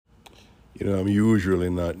I'm usually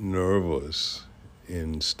not nervous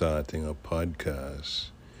in starting a podcast,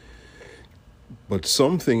 but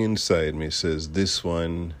something inside me says this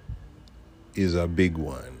one is a big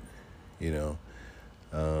one, you know.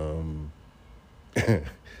 Um,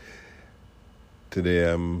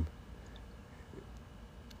 Today I'm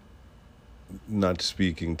not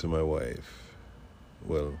speaking to my wife.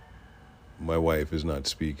 Well, my wife is not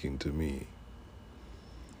speaking to me.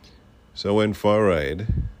 So I went for a ride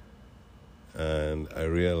and I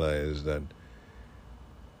realized that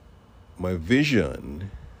my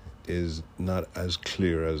vision is not as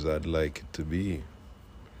clear as I'd like it to be.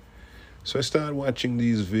 So I started watching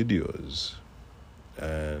these videos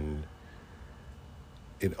and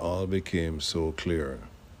it all became so clear.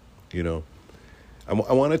 I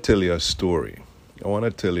want to tell you a story. I want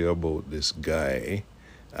to tell you about this guy,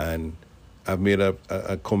 and I've made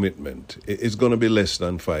a commitment. It's going to be less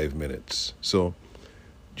than 5 minutes. So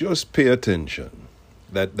just pay attention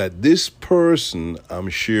that this person I'm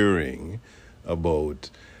sharing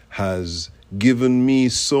about has given me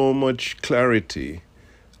so much clarity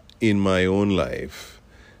in my own life,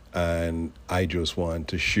 and I just want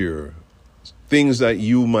to share things that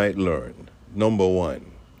you might learn. Number one,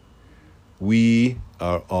 we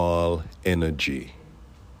are all energy.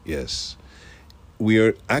 Yes. We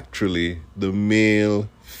are actually the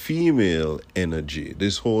male-female energy.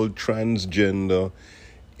 This whole transgender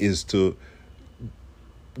is to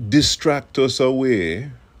distract us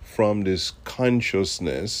away from this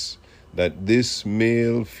consciousness that this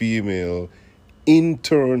male-female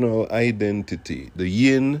internal identity, the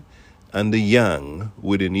yin and the yang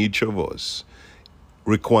within each of us,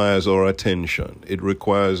 requires our attention. It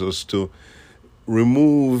requires us to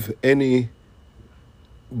remove any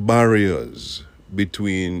barriers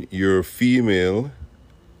between your female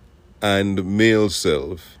and male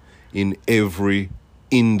self in every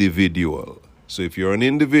individual. So if you're an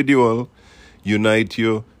individual, unite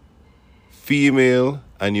your female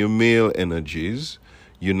and your male energies,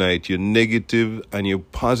 unite your negative and your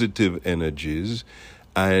positive energies,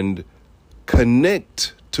 and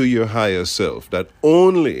connect to your higher self. That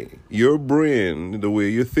only your brain, the way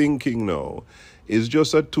you're thinking now, is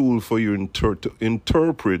just a tool for you to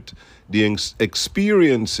interpret the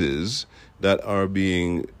experiences that are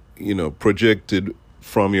being, projected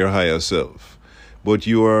from your higher self. But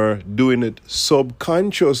you are doing it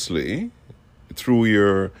subconsciously through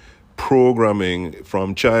your programming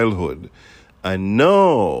from childhood. And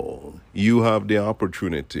now you have the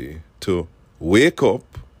opportunity to wake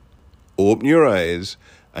up, open your eyes,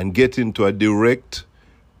 and get into a direct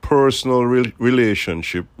personal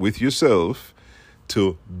relationship with yourself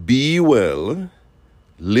to be well,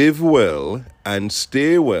 live well, and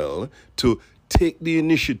stay well, to take the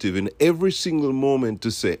initiative in every single moment to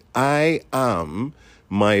say, I am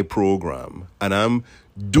my program, and I'm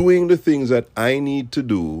doing the things that I need to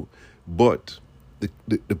do, but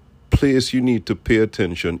the place you need to pay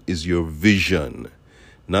attention is your vision.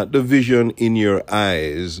 Not the vision in your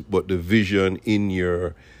eyes, but the vision in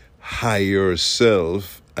your higher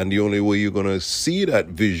self. And the only way you're going to see that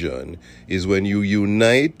vision is when you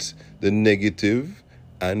unite the negative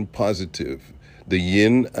and positive, the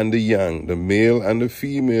yin and the yang, the male and the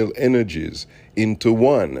female energies into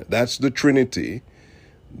one. That's the Trinity.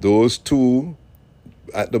 Those two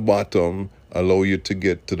at the bottom allow you to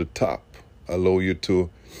get to the top, allow you to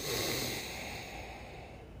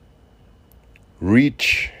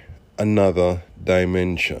reach another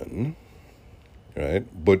dimension, right?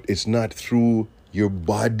 But it's not through your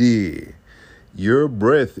body. Your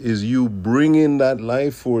breath is you bringing that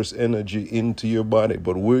life force energy into your body.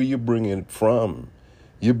 But where are you bringing it from?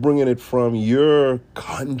 You're bringing it from your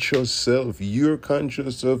conscious self. Your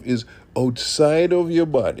conscious self is outside of your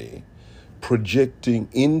body, projecting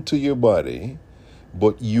into your body,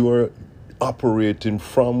 but you are operating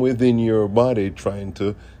from within your body, trying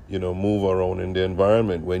to move around in the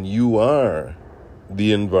environment, when you are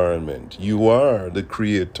the environment. You are the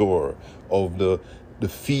creator of the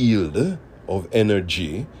field of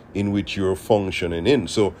energy in which you're functioning in.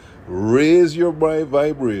 So raise your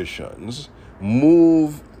vibrations,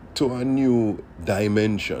 move to a new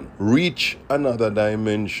dimension, reach another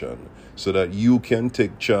dimension, so that you can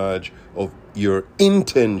take charge of your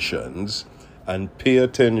intentions and pay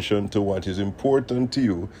attention to what is important to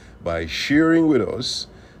you by sharing with us,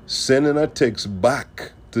 sending a text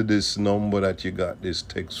back to this number that you got this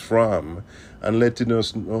text from, and letting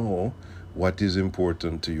us know what is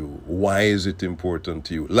important to you. Why is it important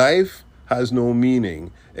to you? Life has no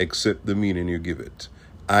meaning except the meaning you give it.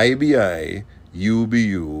 I be I, you be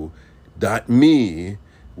you. That me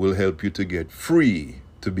will help you to get free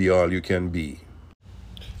to be all you can be.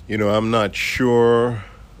 I'm not sure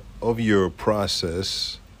of your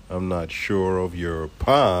process. I'm not sure of your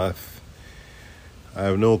path. I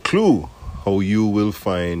have no clue how you will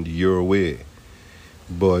find your way.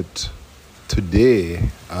 But today,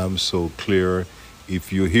 I'm so clear.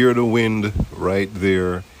 If you hear the wind right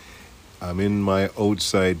there, I'm in my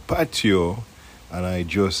outside patio and I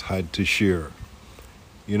just had to share.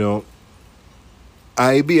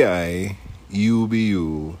 IBI,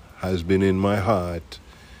 UBU has been in my heart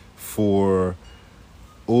for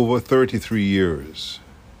over 33 years.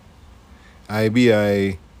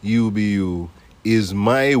 IBI, UBU is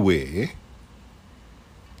my way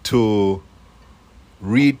to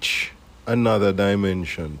reach another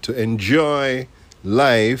dimension, to enjoy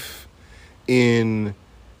life in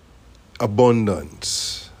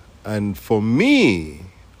abundance. And for me,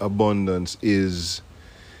 abundance is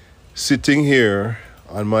sitting here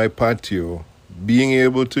on my patio, being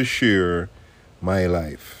able to share my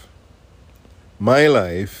life. My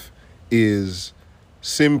life is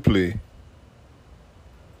simply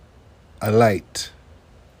a light,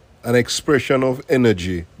 an expression of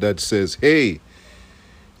energy that says, hey,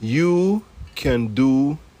 you can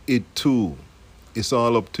do it too. It's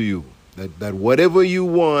all up to you. That whatever you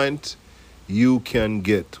want, you can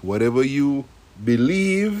get. Whatever you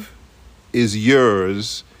believe is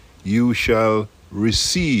yours, you shall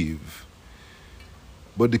receive.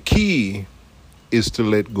 But the key is to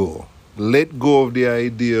let go. Let go of the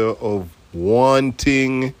idea of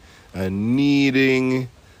wanting and needing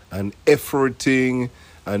and efforting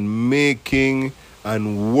and making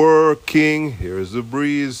and working. Here's the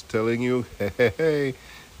breeze telling you, hey,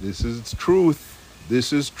 this is truth.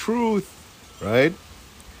 This is truth, right?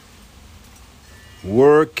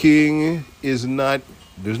 Working is not,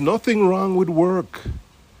 there's nothing wrong with work.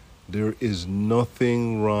 There is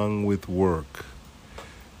nothing wrong with work.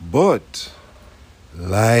 But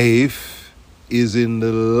life is in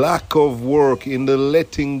the lack of work, in the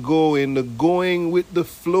letting go, in the going with the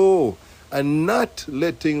flow, and not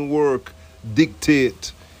letting work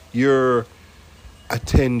dictate your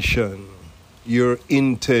attention, your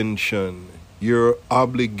intention, your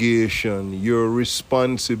obligation, your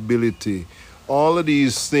responsibility. All of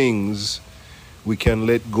these things we can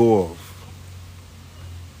let go of.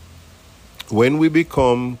 When we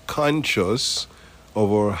become conscious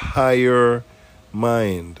of our higher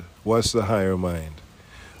mind. What's the higher mind?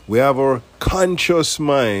 We have our conscious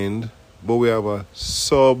mind, but we have a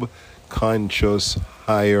subconscious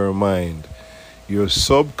higher mind. Your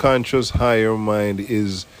subconscious higher mind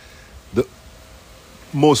is the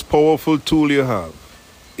most powerful tool you have.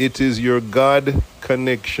 It is your God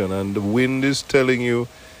connection, and the wind is telling you,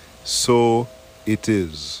 so it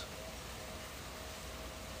is.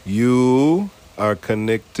 You are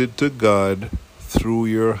connected to God through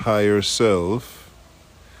your higher self,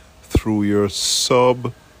 through your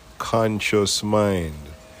subconscious mind.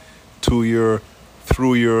 Through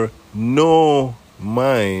your no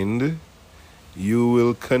mind, you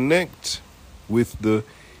will connect with the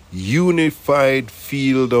unified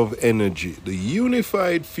field of energy. The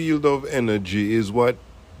unified field of energy is what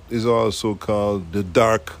is also called the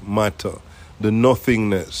dark matter, the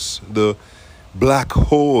nothingness, the black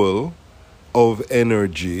hole of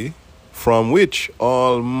energy from which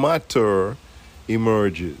all matter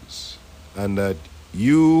emerges. And that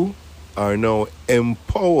you are now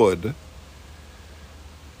empowered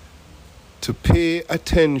to pay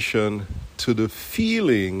attention to the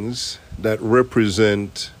feelings that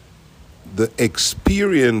represent the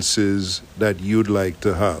experiences that you'd like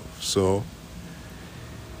to have. So,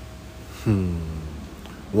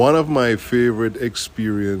 one of my favorite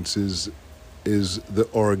experiences is the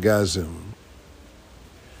orgasm.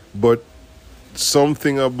 But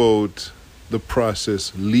something about the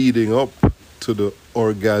process leading up to the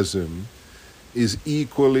orgasm is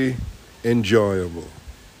equally enjoyable.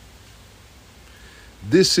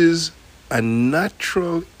 This is a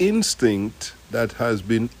natural instinct that has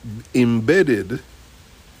been embedded,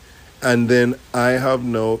 and then I have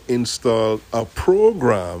now installed a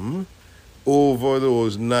program over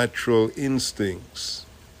those natural instincts.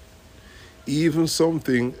 Even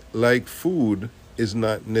something like food is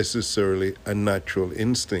not necessarily a natural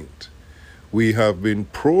instinct. We have been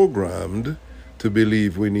programmed to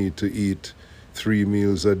believe we need to eat 3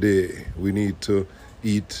 meals a day. We need to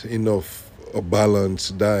eat enough, a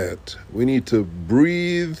balanced diet. We need to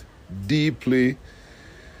breathe deeply,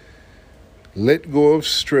 let go of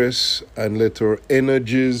stress, and let our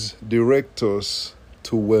energies direct us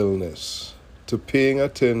to wellness, to paying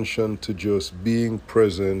attention to just being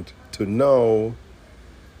present, to now,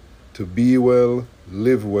 to be well,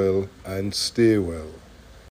 live well, and stay well.